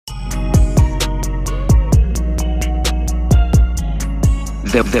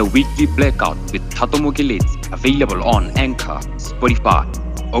The Weekly Blackout with Tato Mokeletse, available on Anchor, Spotify,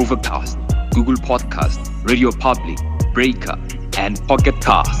 Overcast, Google Podcast, Radio Public, Breaker, and Pocket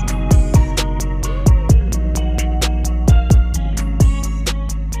Cast.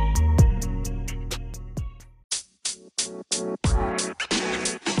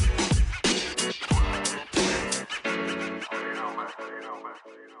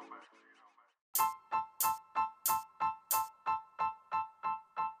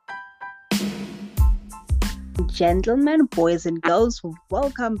 Gentlemen, boys and girls,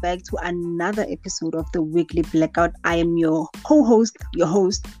 welcome back to another episode of the Weekly Blackout. I am your co-host, your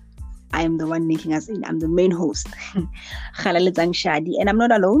host. I am the one making us in. I'm the main host, Khalaledzang Shadi, and I'm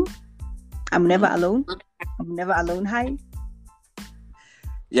not alone. I'm never alone. I'm never alone. Hi.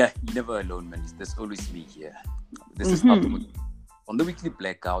 Yeah, you're never alone, man. There's always me here. This is on the Weekly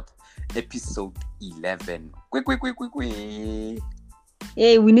Blackout, episode 11. Quick.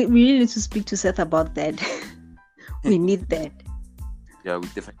 Hey, we really need to speak to Seth about that. We need that. Yeah, we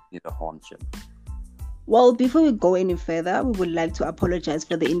definitely need a horn chip. Well, before we go any further, we would like to apologize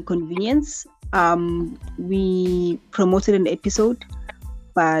for the inconvenience. We promoted an episode,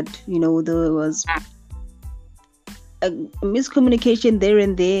 but there was a miscommunication there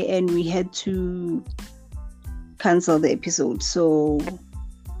and there, and we had to cancel the episode. So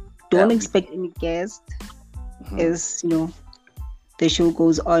don't expect any guest as the show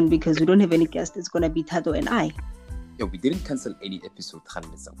goes on, because we don't have any guest. It's gonna be Tato and I. Yeah, we didn't cancel any episode,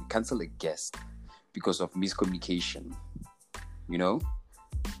 Khalaledzang. We canceled a guest because of miscommunication.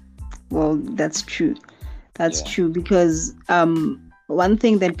 Well, that's true. That's true, because one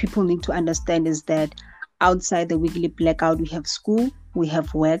thing that people need to understand is that outside the Weekly Blackout, we have school, we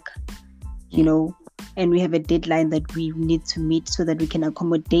have work, and we have a deadline that we need to meet so that we can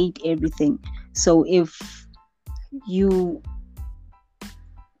accommodate everything. So if you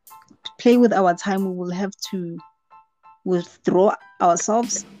play with our time, we will have to withdraw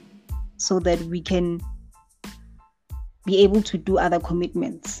ourselves so that we can be able to do other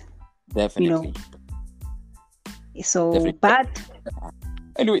commitments. Definitely. So, Definitely. But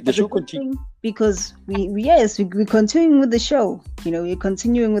anyway, the show continues because we're continuing with the show. We're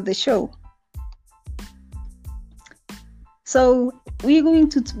continuing with the show. So we're going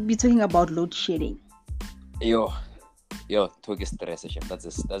to be talking about load shedding. Yo, talk stress.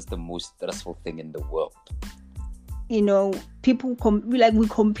 That's the most stressful thing in the world. People we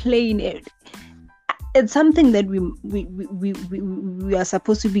complain. It's something that we are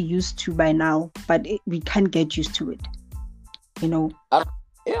supposed to be used to by now, but we can't get used to it. I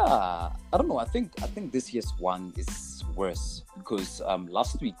don't know. I think this year's one is worse because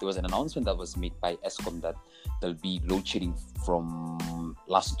last week there was an announcement that was made by Eskom that there'll be load shedding from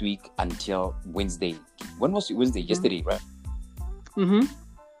last week until Wednesday. When was it? Wednesday? Yesterday, right?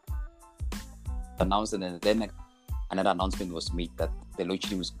 Announced, and then another announcement was made that the load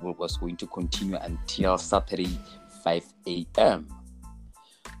shedding was going to continue until Saturday 5 a.m.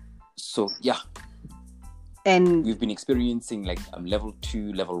 So yeah, and we've been experiencing like level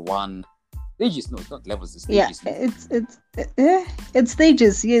 2, level 1 stages. No, it's not levels. It's stages. Yeah, it's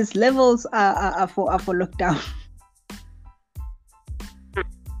stages. Yes, levels are for lockdown.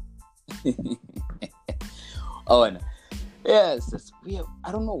 Oh, no. Yes,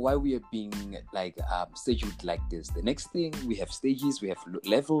 I don't know why we are being like staged like this. The next thing, we have stages, we have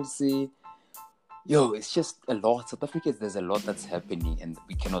levels. It's just a lot. South Africa, there's a lot that's happening, and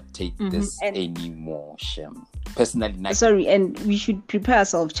we cannot take this anymore. Personally, sorry, and we should prepare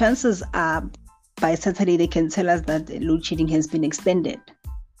ourselves. Chances are, by Saturday, they can tell us that load shedding has been extended.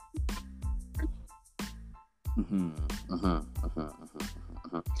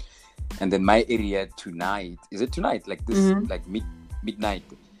 And then my area tonight, is it tonight? Like this, like midnight,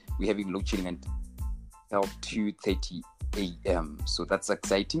 we're having load shedding until 2:30 a.m. So that's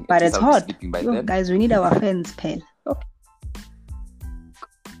exciting. But it's hot. Then. Guys, we need our fans, pale. Okay.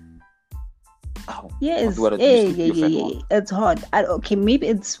 Oh, yes. Yeah. It's hot. Okay, maybe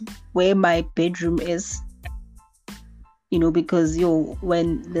it's where my bedroom is. Because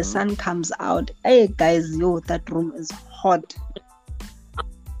when the sun comes out, hey guys, that room is hot.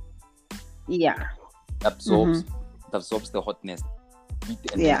 Yeah. Absorbs the hotness.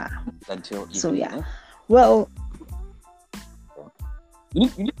 Until evening, so yeah. Well, you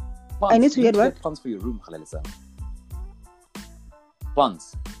need plants. I need to get what? Plants for your room, Khalaledzang.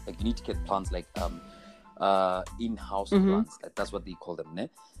 Plants. Like you need to get plants like in-house plants. Like, that's what they call them, ne?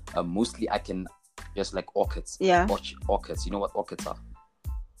 Mostly I can just like orchids. Yeah. Orchids. You know what orchids are?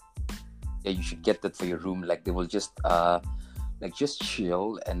 Yeah, you should get that for your room. Like they will just like just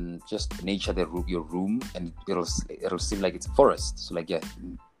chill and just nature your room, and it'll seem like it's a forest. So like, yeah,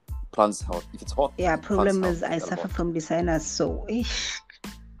 plants hot. If it's hot, Yeah, problem plants is help I a suffer lot. from the sinus, so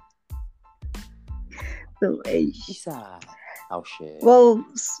so Isa, I'll share. well,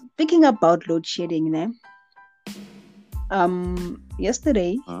 speaking about load shedding, né?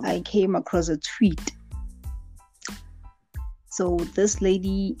 Yesterday I came across a tweet. So this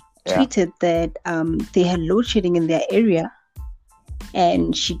lady tweeted that they had load shedding in their area,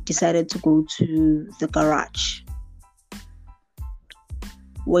 and she decided to go to the garage.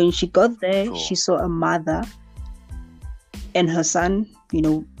 When she got there, Sure. she saw a mother and her son,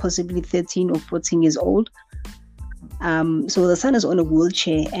 possibly 13 or 14 years old. So the son is on a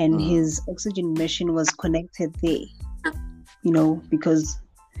wheelchair, and his oxygen machine was connected there, because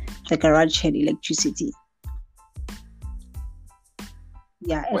the garage had electricity.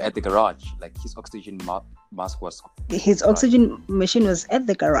 Yeah. Or at the garage, like his oxygen mask was. His oxygen machine was at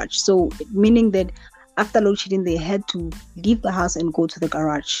the garage, so meaning that after load shedding, they had to leave the house and go to the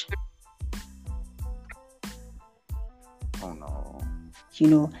garage. Oh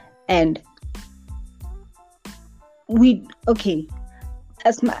no. And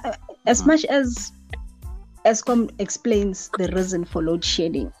as much as Eskom explains the reason for load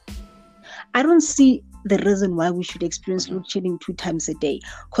shedding, I don't see the reason why we should experience load shedding 2 times a day,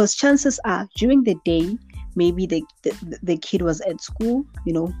 because chances are during the day maybe the kid was at school,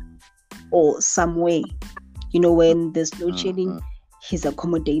 or somewhere, when there's load shedding, he's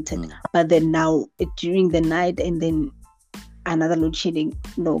accommodated. But then now during the night and then another load shedding,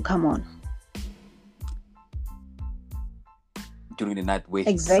 no, come on. During the night where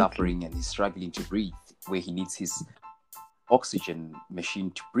he's suffering and he's struggling to breathe, where he needs his oxygen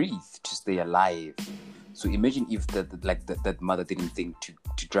machine to breathe, to stay alive. So imagine if that mother didn't think to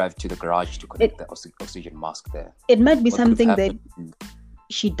drive to the garage to connect the oxygen mask there. It might be something that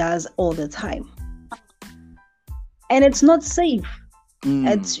she does all the time, and it's not safe.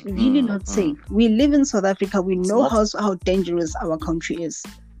 It's really not safe. We live in South Africa. We know how dangerous our country is.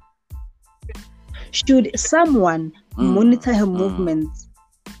 Should someone monitor her movements,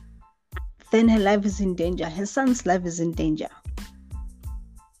 then her life is in danger. Her son's life is in danger.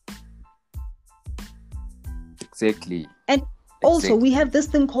 Exactly. And also, we have this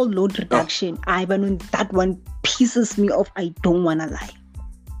thing called load reduction. That one pisses me off. I don't want to lie.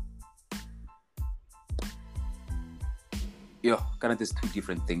 Yeah, kind of there's 2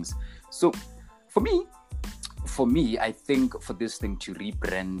 different things. So, for me, I think for this thing to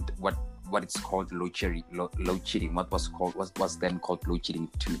rebrand what it's called load shedding, what was then called load shedding,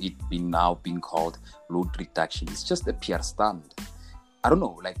 to it being called load reduction, it's just a PR stunt. I don't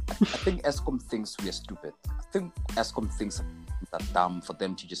know, like, I think Eskom thinks we are stupid. I think Eskom thinks that dumb for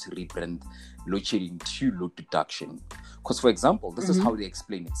them to just rebrand load shedding to load reduction. Because, for example, this is how they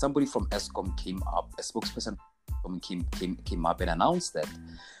explain it. Somebody from Eskom came up, a spokesperson came up and announced that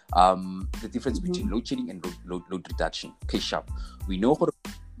the difference between load shedding and load reduction. Okay, sharp. We know how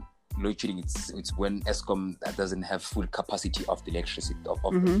load shedding, it's when Eskom doesn't have full capacity of the electricity of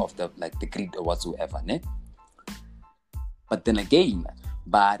the like the grid or whatsoever, ne? But then again,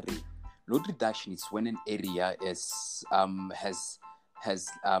 load reduction is when an area is has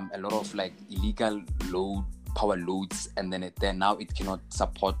a lot of like illegal power loads, and then now it cannot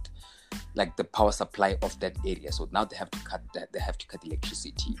support like the power supply of that area. So now they have to cut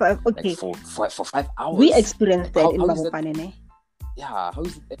electricity. Like for 5 hours. We experienced that in Mabopane. Yeah, how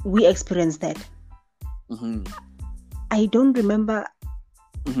is it? We experienced that. I don't remember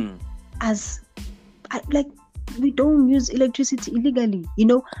we don't use electricity illegally.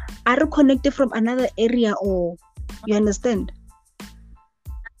 Are connected from another area, or you understand?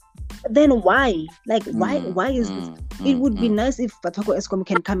 Then why? Why is this? It would be nice if Batoko Eskom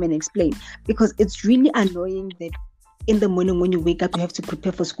can come and explain, because it's really annoying that in the morning when you wake up, you have to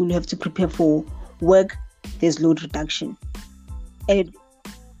prepare for school, you have to prepare for work. There's load reduction, and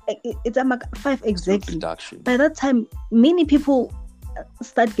it's 5 exactly. By that time, many people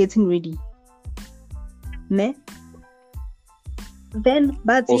start getting ready. Ne? Then,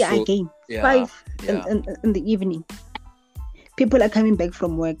 but also, again, 5 in the evening, people are coming back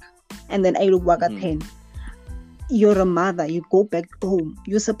from work, and then I will work at 10. You're a mother, you go back home,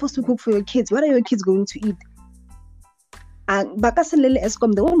 you're supposed to cook for your kids. What are your kids going to eat? And Bakasalele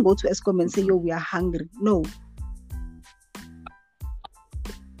Eskom, they won't go to Eskom and say, yo, we are hungry. No.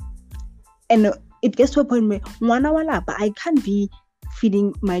 And it gets to a point where I can't be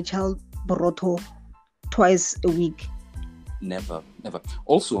feeding my child boroto twice a week. Never.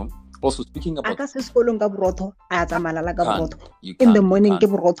 Also speaking about in the morning,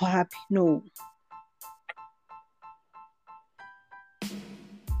 give boroto happy. No.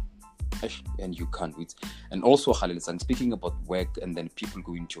 And you can't wait. And also, Khalil, I'm speaking about work and then people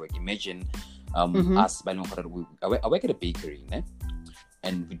going to work. Imagine us, I work at a bakery, né?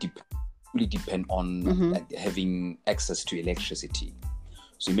 And we really depend on like, having access to electricity.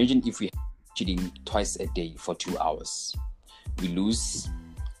 So imagine if we cheating twice a day for 2 hours, we lose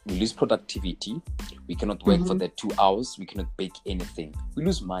productivity. We cannot work for that 2 hours. We cannot bake anything. We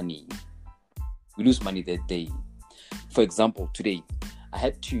lose money. That day. For example, today I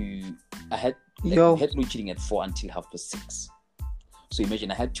had load shedding at 4 until 6:30. So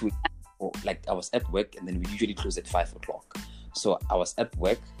imagine I had to, like, I was at work and then we usually close at 5 o'clock. So I was at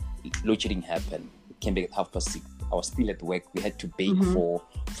work, load shedding happened. It came back at 6:30. I was still at work. We had to bake for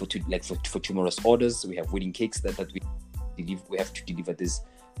tomorrow's orders. We have wedding cakes that we have to deliver this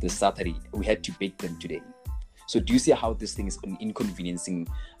Saturday. We had to bake them today. So do you see how this thing is inconveniencing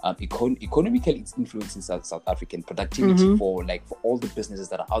economically? It's influencing South African productivity for all the businesses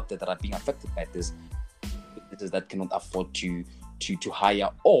that are out there that are being affected by this. Businesses that cannot afford to hire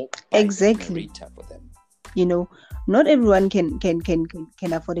or buy a generator for them. You know, not everyone can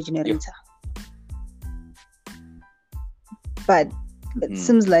afford a generator. But it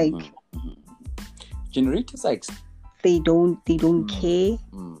seems like generators are they don't care.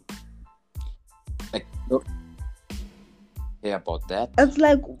 Like, don't care about that. It's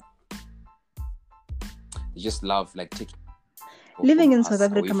like they just love like taking. Living in South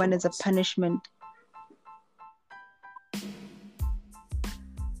Africa, man, is a punishment.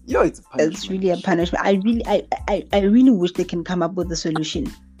 Yeah, it's a punishment. It's really a punishment. I really wish they can come up with a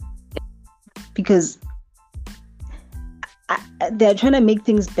solution, because they're trying to make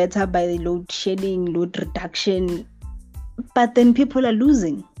things better by the load shedding, load reduction, but then people are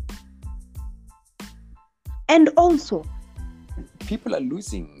losing. And also, people are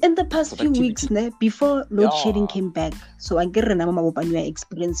losing. In the past few weeks, before load shedding came back, so I get remember you are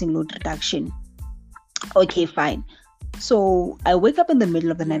experiencing load reduction. Okay, fine. So I wake up in the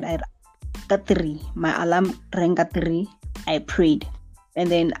middle of the night. I got 3. My alarm rang at 3. I prayed. And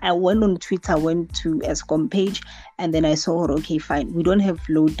then I went on Twitter, went to Eskom page, and then I saw, okay, fine, we don't have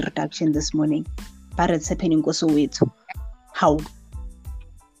load reduction this morning, but it's happening in Soweto. How?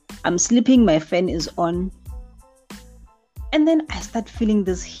 I'm sleeping, my fan is on, and then I start feeling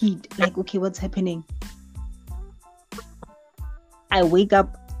this heat, like, okay, what's happening? I wake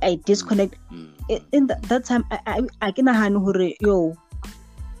up, I disconnect. In that time, I can yo,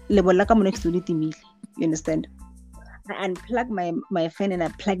 you understand? I unplug my fan and I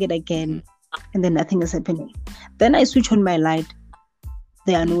plug it again, and then nothing is happening. Then I switch on my light.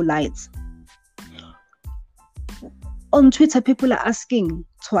 There are no lights. On Twitter, people are asking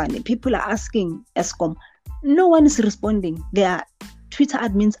Eskom. No one is responding. Their Twitter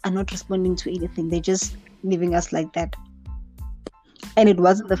admins are not responding to anything. They're just leaving us like that. And it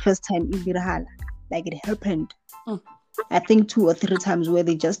wasn't the first time like it happened. I think 2 or 3 times where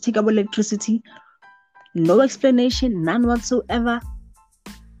they just take up electricity. No explanation, none whatsoever.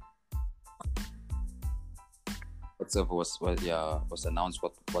 Whatsoever was announced.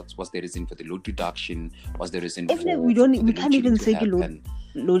 What's the reason for the load reduction? What's the reason for we can't even say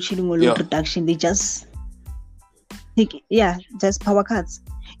load shedding or load reduction. They just just power cuts.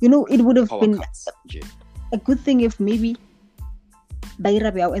 You know, it would have been a good thing if maybe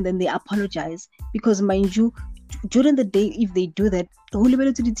Bayrabiao and then they apologize, because mind you, during the day, if they do that, the whole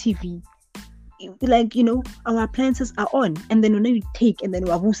level to the TV, like, you know, our appliances are on, and then when you take, and then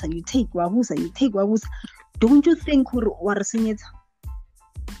wavusa, you take wavusa. Don't you think we're seeing it?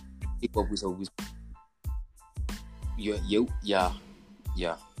 Yeah.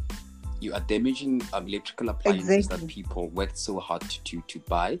 You are damaging electrical appliances that people worked so hard to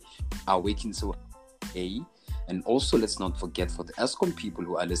buy, are waiting so hard. And also, let's not forget, for the Eskom people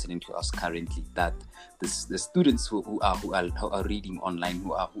who are listening to us currently, that the students who are reading online,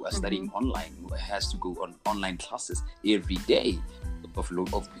 who are studying online, who has to go on online classes every day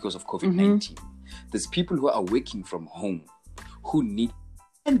because of COVID-19. There's people who are working from home who need.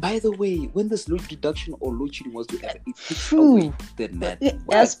 And by the way, when this load reduction or load shedding was to it takes away the net.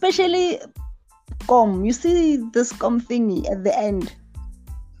 Especially COM. You see this COM thingy at the end.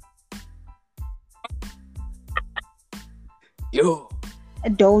 Yo,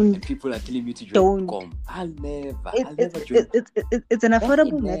 don't. And people are telling me to join COM. I'll never join. It's an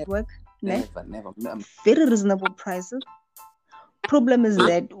affordable network. Never. Very reasonable prices. Problem is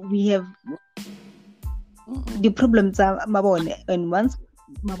that we have the problems are mabone, and once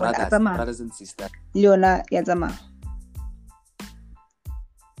brothers and sisters. Leona Yazama.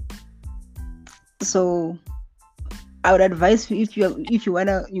 So I would advise you, if you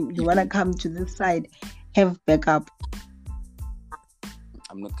wanna come to this side, have backup.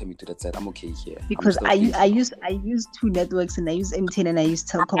 I'm not coming to that side. I'm okay here. Because I use 2 networks, and I use MTN and I use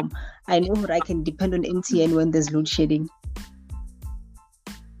Telkom. I know that I can depend on MTN when there's load shedding.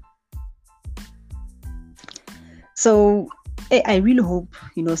 So I really hope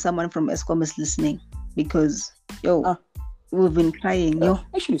someone from Eskom is listening, because we've been trying.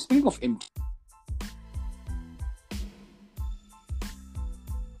 Actually, speaking of MTN.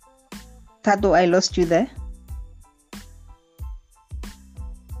 Tato, I lost you there.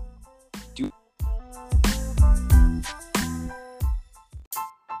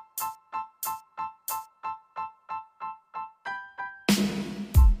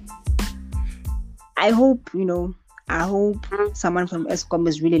 I hope someone from Eskom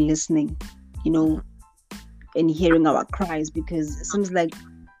is really listening, and hearing our cries, because it seems like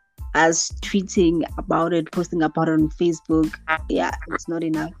us tweeting about it, posting about it on Facebook, it's not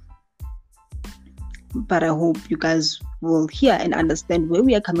enough. But I hope you guys will hear and understand where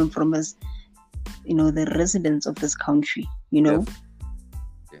we are coming from as, the residents of this country, Yeah.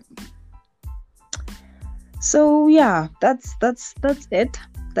 So that's it.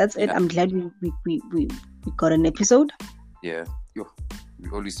 That's it. I'm glad we got an episode. Yeah, you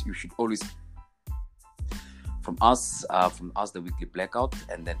should always from us, the Weekly Blackout,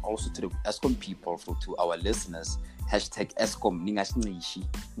 and then also to the Eskom people, to our listeners, #Eskom ningasinishi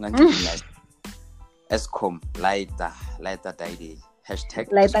Eskom laita daide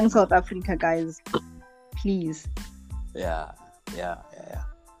Laita South Africa, guys, please. Yeah.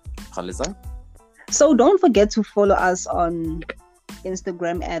 Khalisa? So don't forget to follow us on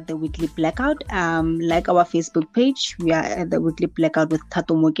Instagram at The Weekly Blackout. Like our Facebook page, we are at The Weekly Blackout with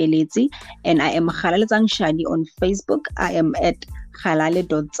Thato Mokeletse, and I am Khalale Tsang Shadi on Facebook. I am at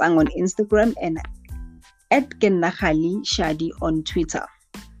khalale.tsang on Instagram, and at Kennakhali Shadi on Twitter.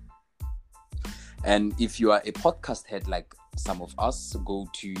 And if you are a podcast head like some of us, go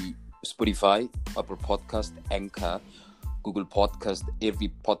to Spotify, Apple Podcast, Anchor, Google Podcast,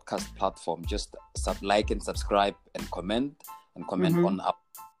 every podcast platform. Just like and subscribe and comment on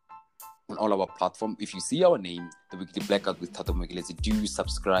all our platform. If you see our name, The Weekly Blackout with Thato Mokeletse, do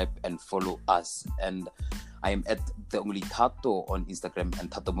subscribe and follow us. And I am at The Only Thato on Instagram and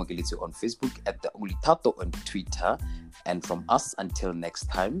Thato Mokeletse on Facebook, at The Only Thato on Twitter. And from us, until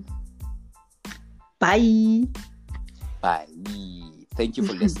next time, bye. Thank you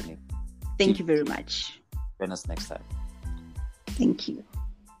for listening. Thank you very much. Join us next time. Thank you.